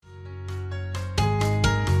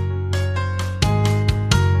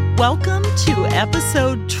Welcome to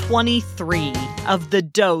episode 23 of the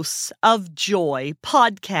Dose of Joy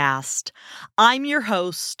podcast. I'm your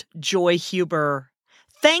host, Joy Huber.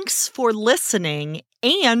 Thanks for listening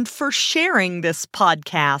and for sharing this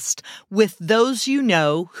podcast with those you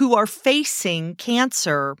know who are facing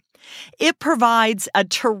cancer. It provides a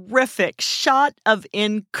terrific shot of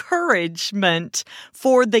encouragement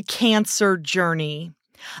for the cancer journey.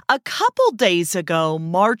 A couple days ago,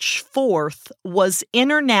 March 4th, was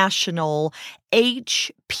International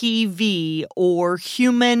HPV or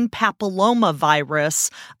Human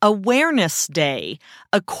Papillomavirus Awareness Day,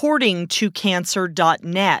 according to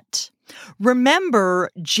Cancer.net.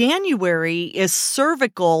 Remember, January is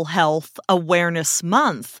Cervical Health Awareness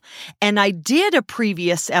Month, and I did a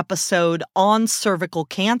previous episode on cervical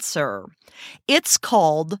cancer. It's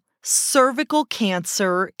called Cervical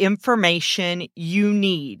Cancer Information You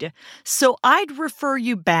Need. So I'd refer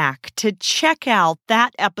you back to check out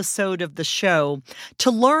that episode of the show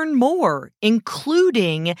to learn more,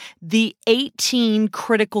 including the 18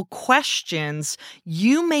 critical questions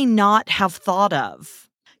you may not have thought of.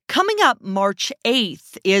 Coming up March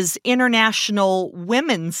 8th is International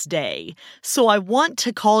Women's Day, so I want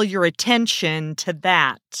to call your attention to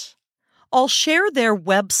that. I'll share their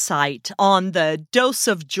website on the Dose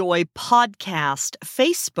of Joy podcast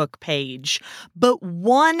Facebook page, but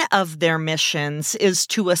one of their missions is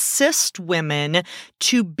to assist women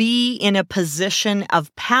to be in a position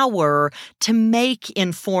of power to make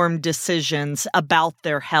informed decisions about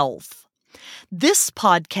their health. This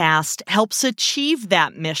podcast helps achieve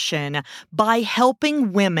that mission by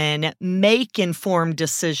helping women make informed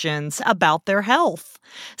decisions about their health,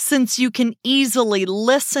 since you can easily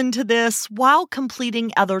listen to this while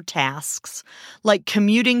completing other tasks, like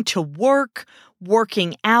commuting to work,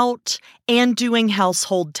 working out, and doing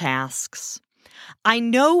household tasks. I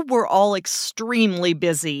know we're all extremely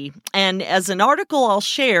busy, and as an article I'll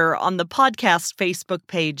share on the podcast Facebook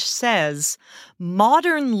page says,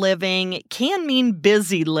 modern living can mean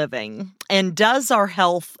busy living, and does our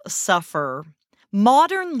health suffer?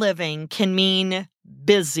 Modern living can mean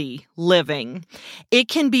busy living. It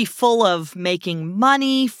can be full of making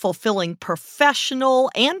money, fulfilling professional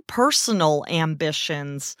and personal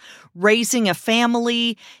ambitions, raising a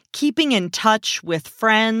family, keeping in touch with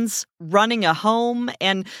friends, running a home,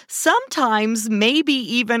 and sometimes maybe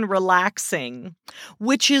even relaxing,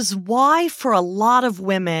 which is why for a lot of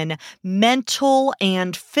women, mental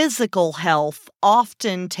and physical health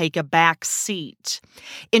often take a back seat.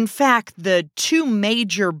 In fact, the two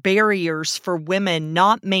major barriers for women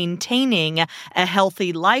not maintaining a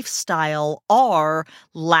healthy lifestyle are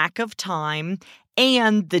lack of time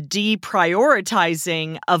and the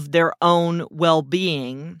deprioritizing of their own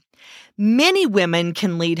well-being. Many women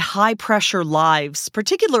can lead high-pressure lives,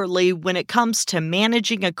 particularly when it comes to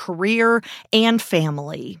managing a career and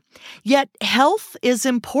family. Yet health is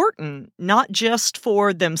important, not just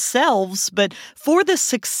for themselves, but for the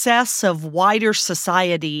success of wider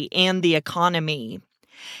society and the economy.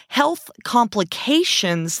 Health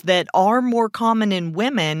complications that are more common in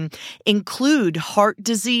women include heart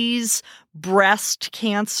disease, breast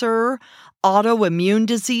cancer, autoimmune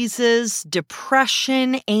diseases,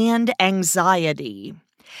 depression, and anxiety.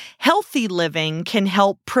 Healthy living can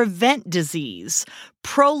help prevent disease,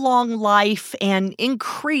 prolong life, and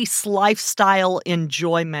increase lifestyle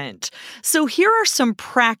enjoyment. So here are some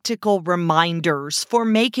practical reminders for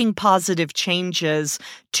making positive changes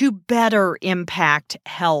to better impact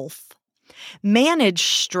health. Manage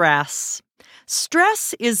stress.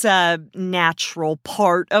 Stress is a natural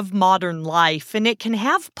part of modern life, and it can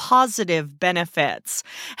have positive benefits.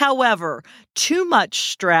 However, too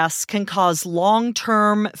much stress can cause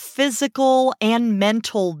long-term physical and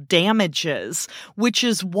mental damages, which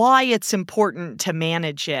is why it's important to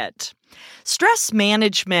manage it. Stress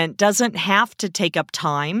management doesn't have to take up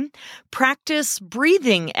time. Practice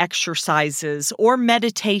breathing exercises or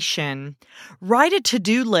meditation. Write a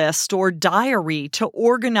to-do list or diary to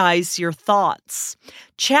organize your thoughts.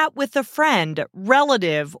 Chat with a friend,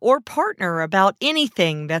 relative, or partner about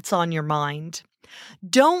anything that's on your mind.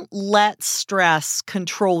 Don't let stress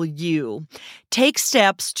control you. Take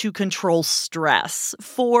steps to control stress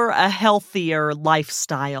for a healthier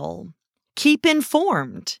lifestyle. Keep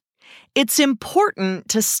informed. It's important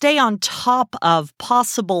to stay on top of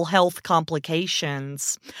possible health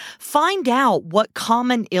complications. Find out what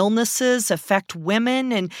common illnesses affect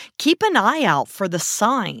women and keep an eye out for the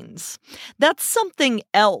signs. That's something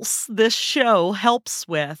else this show helps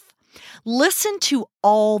with. Listen to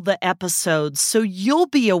all the episodes so you'll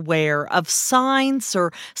be aware of signs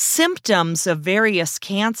or symptoms of various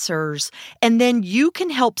cancers, and then you can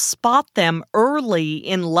help spot them early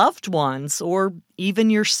in loved ones or even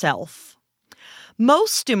yourself.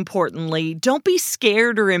 Most importantly, don't be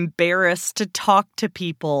scared or embarrassed to talk to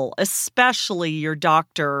people, especially your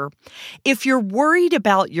doctor. If you're worried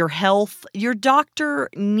about your health, your doctor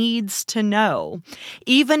needs to know,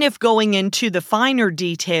 even if going into the finer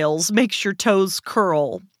details makes your toes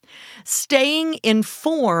curl. Staying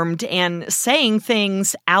informed and saying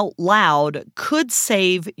things out loud could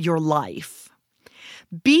save your life.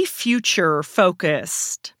 Be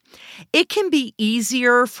future-focused. It can be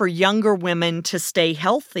easier for younger women to stay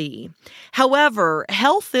healthy. However,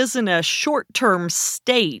 health isn't a short-term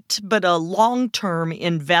state, but a long-term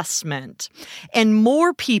investment. And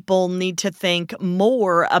more people need to think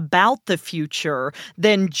more about the future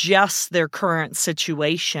than just their current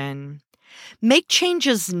situation. Make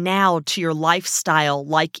changes now to your lifestyle,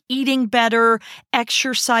 like eating better,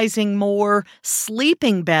 exercising more,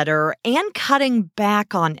 sleeping better, and cutting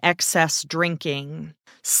back on excess drinking.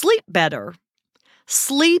 Sleep better.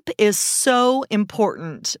 Sleep is so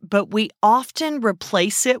important, but we often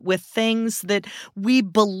replace it with things that we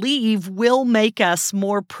believe will make us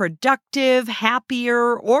more productive,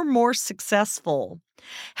 happier, or more successful.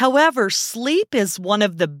 However, sleep is one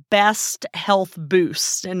of the best health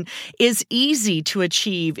boosts and is easy to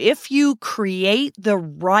achieve if you create the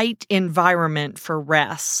right environment for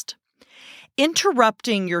rest.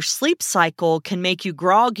 Interrupting your sleep cycle can make you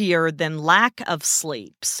groggier than lack of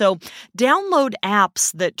sleep, so download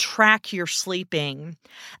apps that track your sleeping.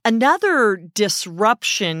 Another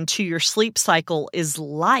disruption to your sleep cycle is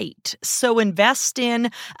light, so invest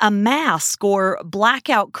in a mask or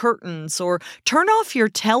blackout curtains or turn off your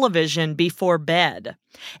television before bed.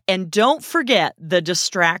 And don't forget the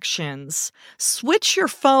distractions. Switch your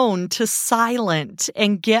phone to silent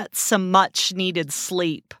and get some much-needed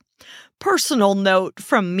sleep. Personal note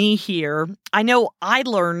from me here. I know I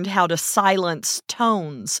learned how to silence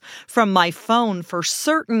tones from my phone for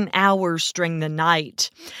certain hours during the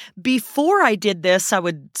night. Before I did this, I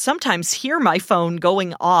would sometimes hear my phone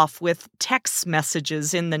going off with text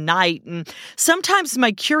messages in the night, and sometimes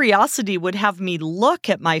my curiosity would have me look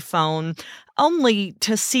at my phone only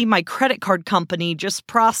to see my credit card company just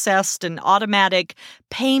processed an automatic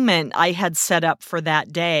payment I had set up for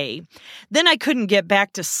that day. Then I couldn't get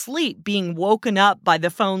back to sleep, being woken up by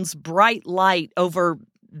the phone's bright light over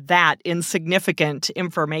that insignificant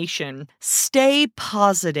information. Stay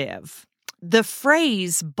positive. The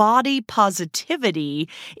phrase body positivity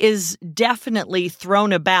is definitely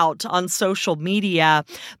thrown about on social media,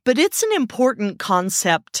 but it's an important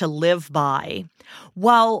concept to live by.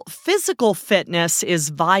 While physical fitness is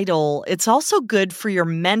vital, it's also good for your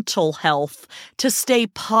mental health to stay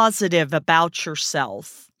positive about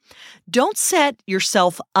yourself. Don't set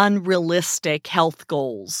yourself unrealistic health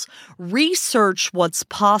goals. Research what's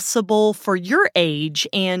possible for your age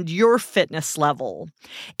and your fitness level.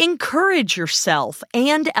 Encourage yourself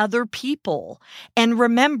and other people. And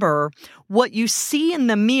remember, what you see in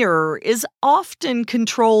the mirror is often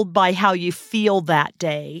controlled by how you feel that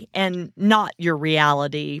day and not your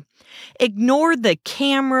reality. Ignore the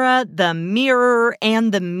camera, the mirror,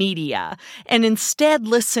 and the media, and instead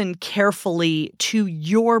listen carefully to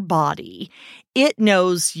your body. It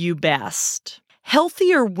knows you best.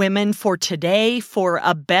 Healthier women for today, for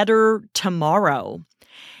a better tomorrow.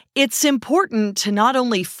 It's important to not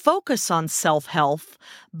only focus on self-health,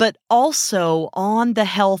 but also on the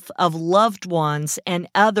health of loved ones and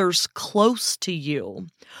others close to you.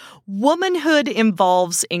 Womanhood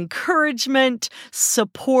involves encouragement,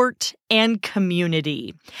 support, and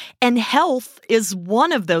community. And health is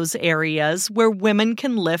one of those areas where women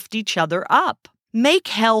can lift each other up. Make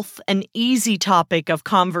health an easy topic of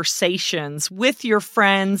conversations with your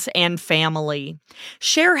friends and family.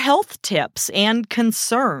 Share health tips and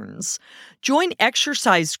concerns. Join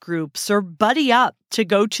exercise groups or buddy up to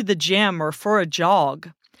go to the gym or for a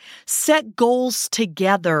jog. Set goals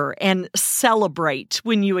together and celebrate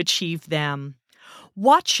when you achieve them.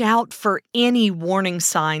 Watch out for any warning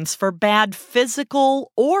signs for bad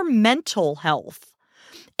physical or mental health.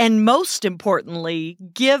 And most importantly,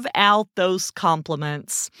 give out those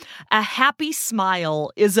compliments. A happy smile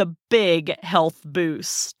is a big health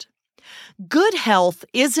boost. Good health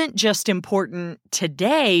isn't just important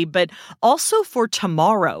today, but also for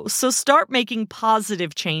tomorrow. So start making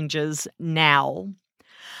positive changes now.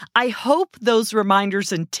 I hope those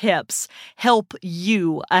reminders and tips help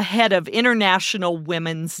you ahead of International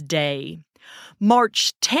Women's Day.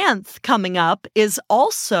 March 10th, coming up, is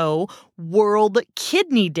also World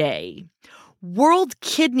Kidney Day. World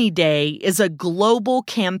Kidney Day is a global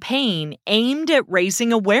campaign aimed at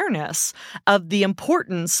raising awareness of the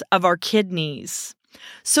importance of our kidneys.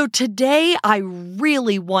 So today, I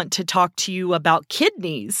really want to talk to you about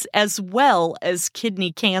kidneys as well as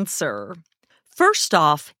kidney cancer. First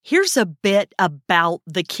off, here's a bit about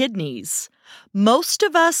the kidneys. Most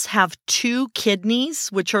of us have two kidneys,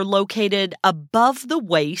 which are located above the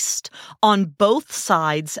waist on both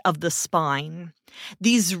sides of the spine.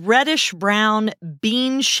 These reddish-brown,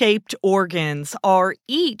 bean-shaped organs are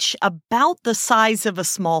each about the size of a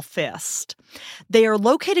small fist. They are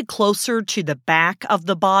located closer to the back of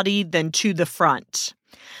the body than to the front.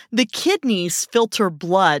 The kidneys filter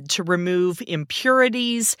blood to remove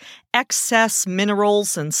impurities, excess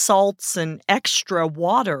minerals and salts, and extra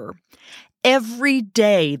water. Every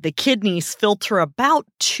day, the kidneys filter about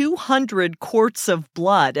 200 quarts of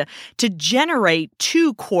blood to generate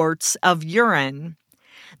 2 quarts of urine.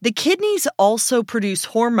 The kidneys also produce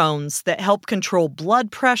hormones that help control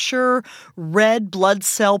blood pressure, red blood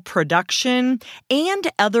cell production, and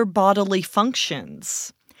other bodily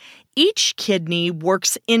functions. Each kidney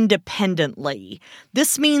works independently.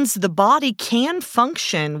 This means the body can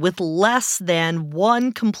function with less than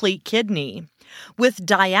one complete kidney. With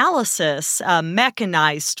dialysis, a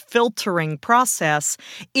mechanized filtering process,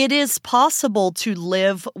 it is possible to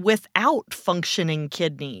live without functioning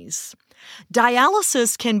kidneys.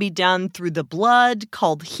 Dialysis can be done through the blood,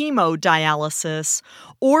 called hemodialysis,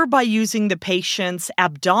 or by using the patient's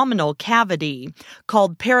abdominal cavity,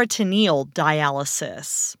 called peritoneal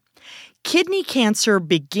dialysis. Kidney cancer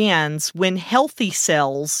begins when healthy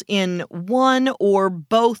cells in one or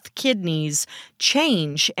both kidneys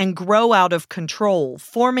change and grow out of control,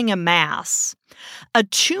 forming a mass. A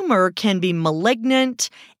tumor can be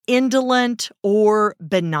malignant, indolent, or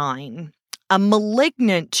benign. A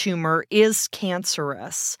malignant tumor is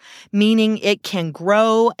cancerous, meaning it can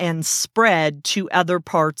grow and spread to other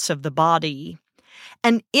parts of the body.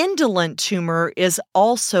 An indolent tumor is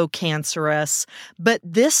also cancerous, but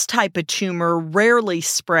this type of tumor rarely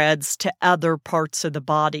spreads to other parts of the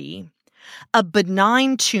body. A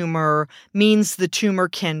benign tumor means the tumor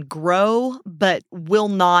can grow but will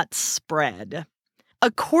not spread.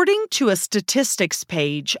 According to a statistics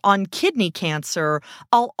page on kidney cancer,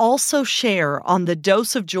 I'll also share on the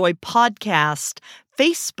Dose of Joy podcast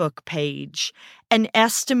Facebook page, an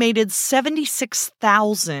estimated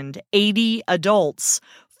 76,080 adults,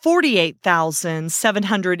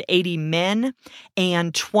 48,780 men,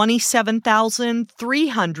 and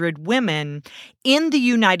 27,300 women in the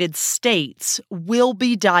United States will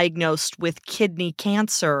be diagnosed with kidney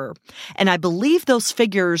cancer, and I believe those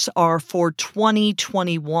figures are for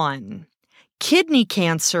 2021. Kidney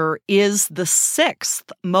cancer is the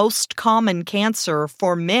 6th most common cancer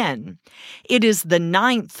for men. It is the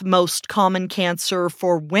 9th most common cancer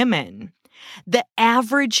for women. The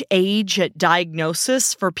average age at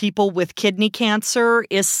diagnosis for people with kidney cancer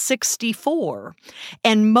is 64,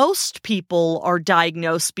 and most people are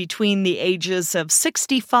diagnosed between the ages of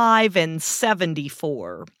 65 and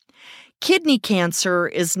 74. Kidney cancer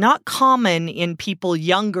is not common in people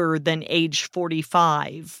younger than age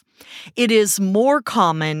 45. It is more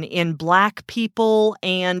common in Black people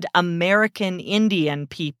and American Indian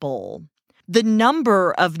people. The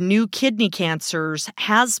number of new kidney cancers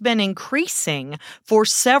has been increasing for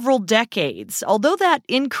several decades, although that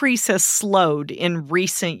increase has slowed in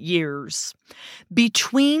recent years.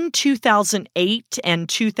 Between 2008 and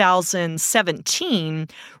 2017,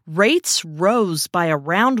 rates rose by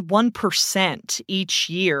around 1% each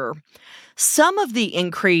year. Some of the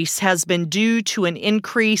increase has been due to an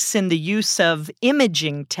increase in the use of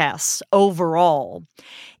imaging tests overall.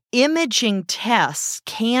 Imaging tests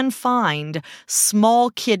can find small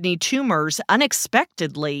kidney tumors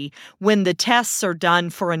unexpectedly when the tests are done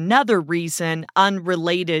for another reason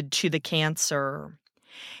unrelated to the cancer.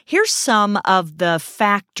 Here's some of the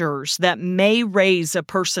factors that may raise a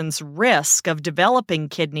person's risk of developing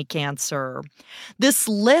kidney cancer. This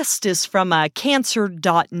list is from a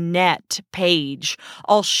cancer.net page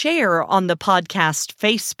I'll share on the podcast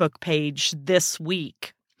Facebook page this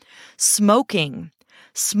week. Smoking.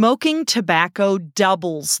 Smoking tobacco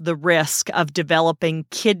doubles the risk of developing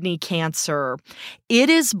kidney cancer. It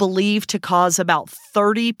is believed to cause about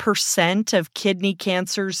 30% of kidney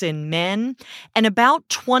cancers in men and about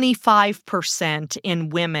 25% in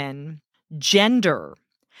women. Gender.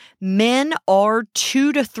 Men are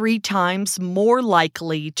 2 to 3 times more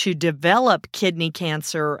likely to develop kidney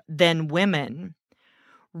cancer than women.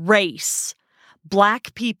 Race.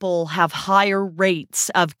 Black people have higher rates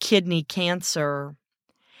of kidney cancer.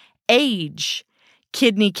 Age.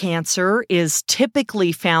 Kidney cancer is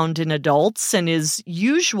typically found in adults and is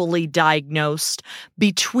usually diagnosed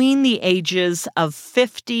between the ages of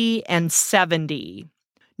 50 and 70.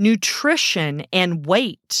 Nutrition and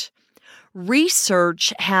weight.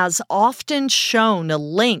 Research has often shown a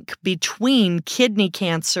link between kidney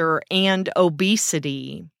cancer and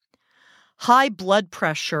obesity. High blood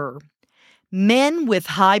pressure. Men with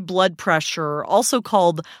high blood pressure, also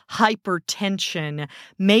called hypertension,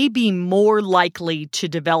 may be more likely to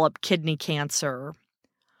develop kidney cancer.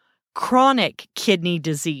 Chronic kidney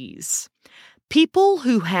disease. People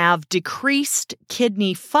who have decreased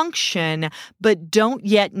kidney function but don't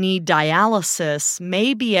yet need dialysis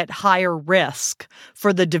may be at higher risk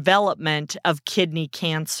for the development of kidney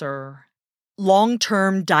cancer.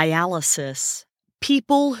 Long-term dialysis.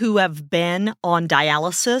 People who have been on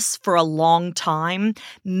dialysis for a long time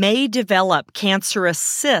may develop cancerous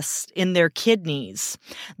cysts in their kidneys.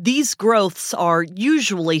 These growths are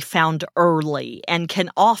usually found early and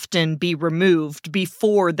can often be removed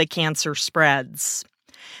before the cancer spreads.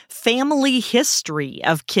 Family history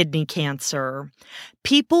of kidney cancer.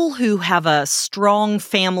 People who have a strong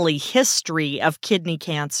family history of kidney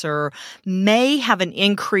cancer may have an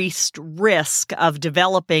increased risk of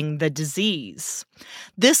developing the disease.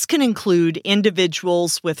 This can include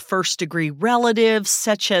individuals with first-degree relatives,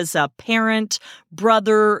 such as a parent,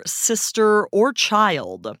 brother, sister, or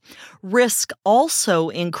child. Risk also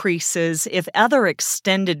increases if other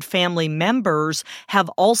extended family members have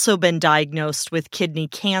also been diagnosed with kidney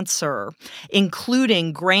cancer,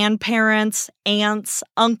 including grandparents, aunts,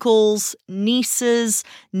 uncles, nieces,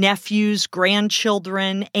 nephews,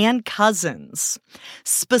 grandchildren, and cousins.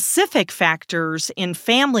 Specific factors in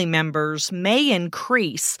family members may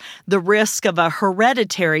increase the risk of a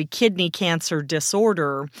hereditary kidney cancer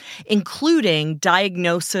disorder, including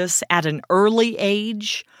diagnosis at an early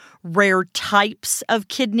age, rare types of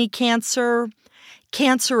kidney cancer,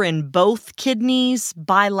 cancer in both kidneys,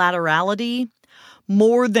 bilaterality,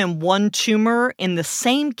 more than one tumor in the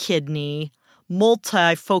same kidney,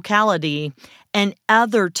 multifocality, and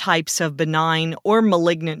other types of benign or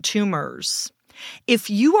malignant tumors. If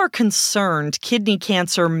you are concerned kidney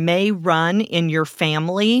cancer may run in your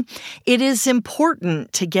family, it is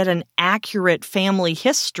important to get an accurate family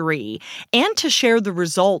history and to share the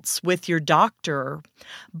results with your doctor.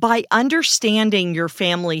 By understanding your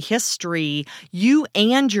family history, you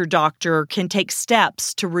and your doctor can take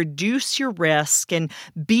steps to reduce your risk and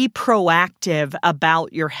be proactive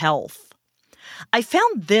about your health. I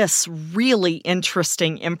found this really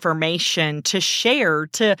interesting information to share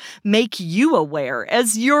to make you aware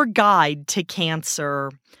as your guide to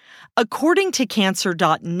cancer. According to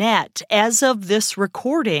Cancer.net, as of this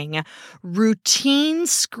recording, routine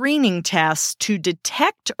screening tests to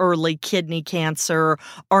detect early kidney cancer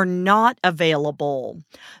are not available.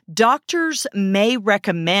 Doctors may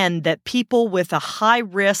recommend that people with a high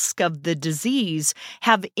risk of the disease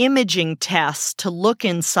have imaging tests to look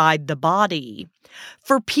inside the body.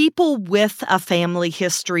 For people with a family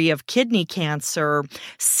history of kidney cancer,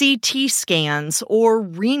 CT scans or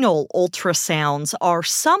renal ultrasounds are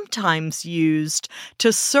sometimes used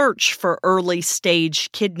to search for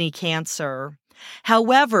early-stage kidney cancer.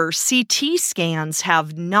 However, CT scans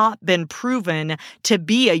have not been proven to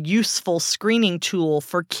be a useful screening tool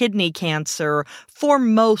for kidney cancer for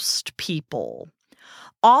most people.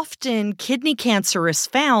 Often, kidney cancer is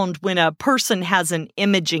found when a person has an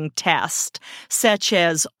imaging test, such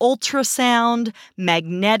as ultrasound,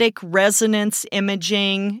 magnetic resonance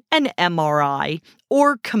imaging, an MRI,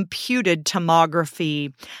 or computed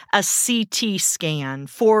tomography, a CT scan,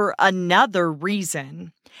 for another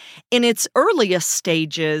reason. In its earliest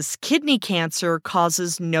stages, kidney cancer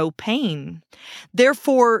causes no pain.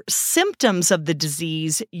 Therefore, symptoms of the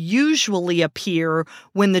disease usually appear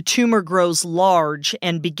when the tumor grows large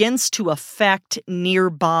and begins to affect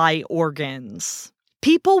nearby organs.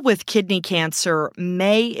 People with kidney cancer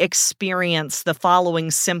may experience the following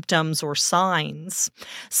symptoms or signs.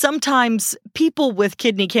 Sometimes people with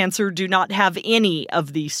kidney cancer do not have any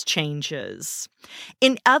of these changes.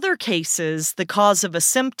 In other cases, the cause of a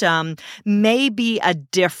symptom may be a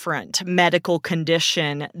different medical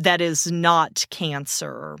condition that is not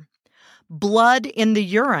cancer. Blood in the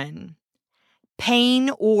urine, pain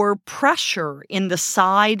or pressure in the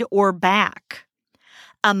side or back,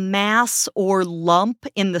 a mass or lump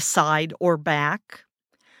in the side or back,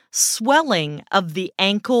 swelling of the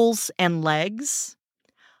ankles and legs,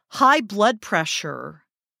 high blood pressure,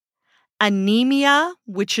 anemia,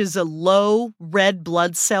 which is a low red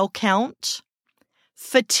blood cell count,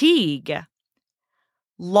 fatigue,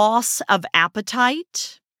 loss of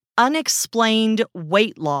appetite, unexplained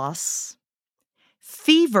weight loss,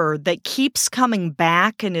 fever that keeps coming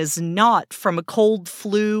back and is not from a cold,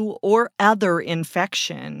 flu, or other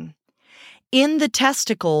infection. In the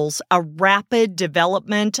testicles, a rapid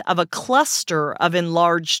development of a cluster of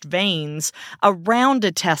enlarged veins around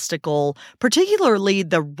a testicle, particularly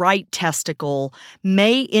the right testicle,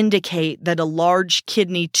 may indicate that a large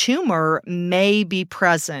kidney tumor may be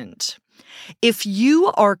present. If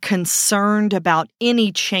you are concerned about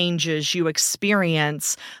any changes you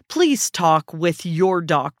experience, please talk with your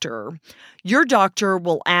doctor. Your doctor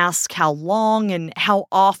will ask how long and how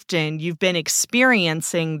often you've been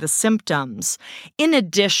experiencing the symptoms, in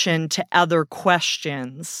addition to other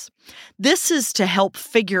questions. This is to help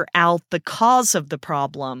figure out the cause of the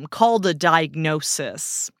problem, called a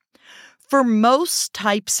diagnosis. For most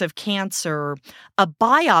types of cancer, a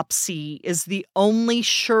biopsy is the only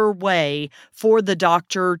sure way for the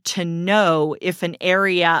doctor to know if an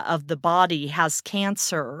area of the body has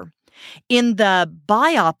cancer. In the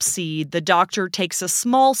biopsy, the doctor takes a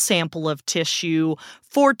small sample of tissue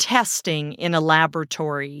for testing in a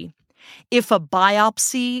laboratory. If a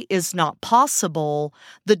biopsy is not possible,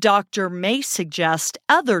 the doctor may suggest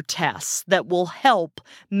other tests that will help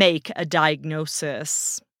make a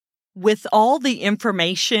diagnosis. With all the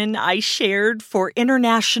information I shared for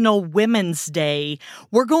International Women's Day,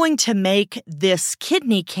 we're going to make this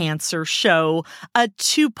kidney cancer show a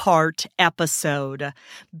 2-part episode.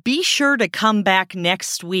 Be sure to come back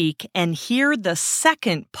next week and hear the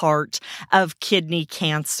second part of kidney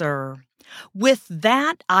cancer. With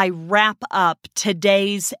that, I wrap up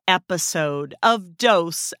today's episode of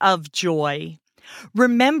Dose of Joy.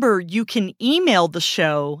 Remember, you can email the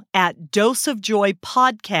show at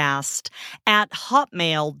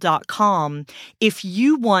doseofjoypodcast@hotmail.com if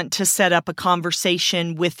you want to set up a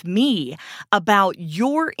conversation with me about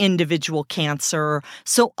your individual cancer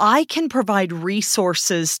so I can provide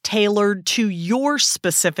resources tailored to your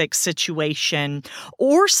specific situation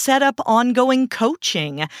or set up ongoing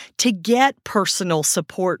coaching to get personal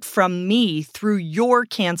support from me through your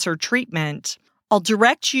cancer treatment. I'll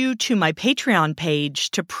direct you to my Patreon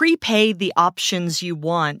page to prepay the options you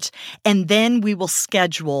want, and then we will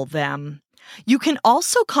schedule them. You can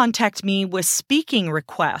also contact me with speaking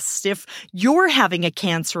requests if you're having a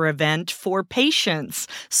cancer event for patients,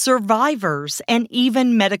 survivors, and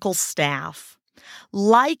even medical staff.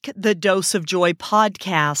 Like the Dose of Joy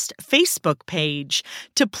podcast Facebook page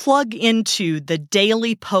to plug into the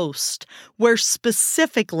daily post where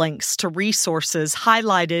specific links to resources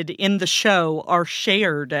highlighted in the show are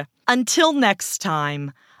shared. Until next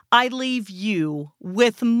time, I leave you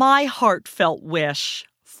with my heartfelt wish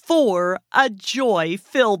for a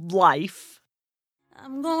joy-filled life.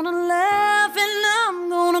 I'm gonna laugh and I'm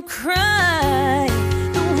gonna cry.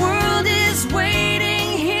 The world is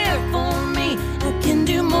waiting here for me. I can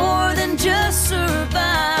do more than just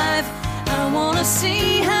survive. I wanna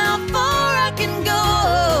see how far I can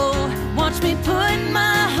go. Watch me put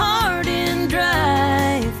my heart in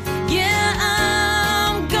drive. Yeah,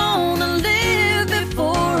 I'm gonna live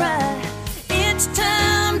before it's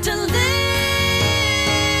time to live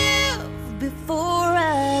before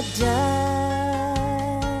I die.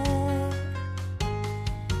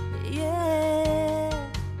 Yeah,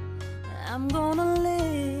 I'm gonna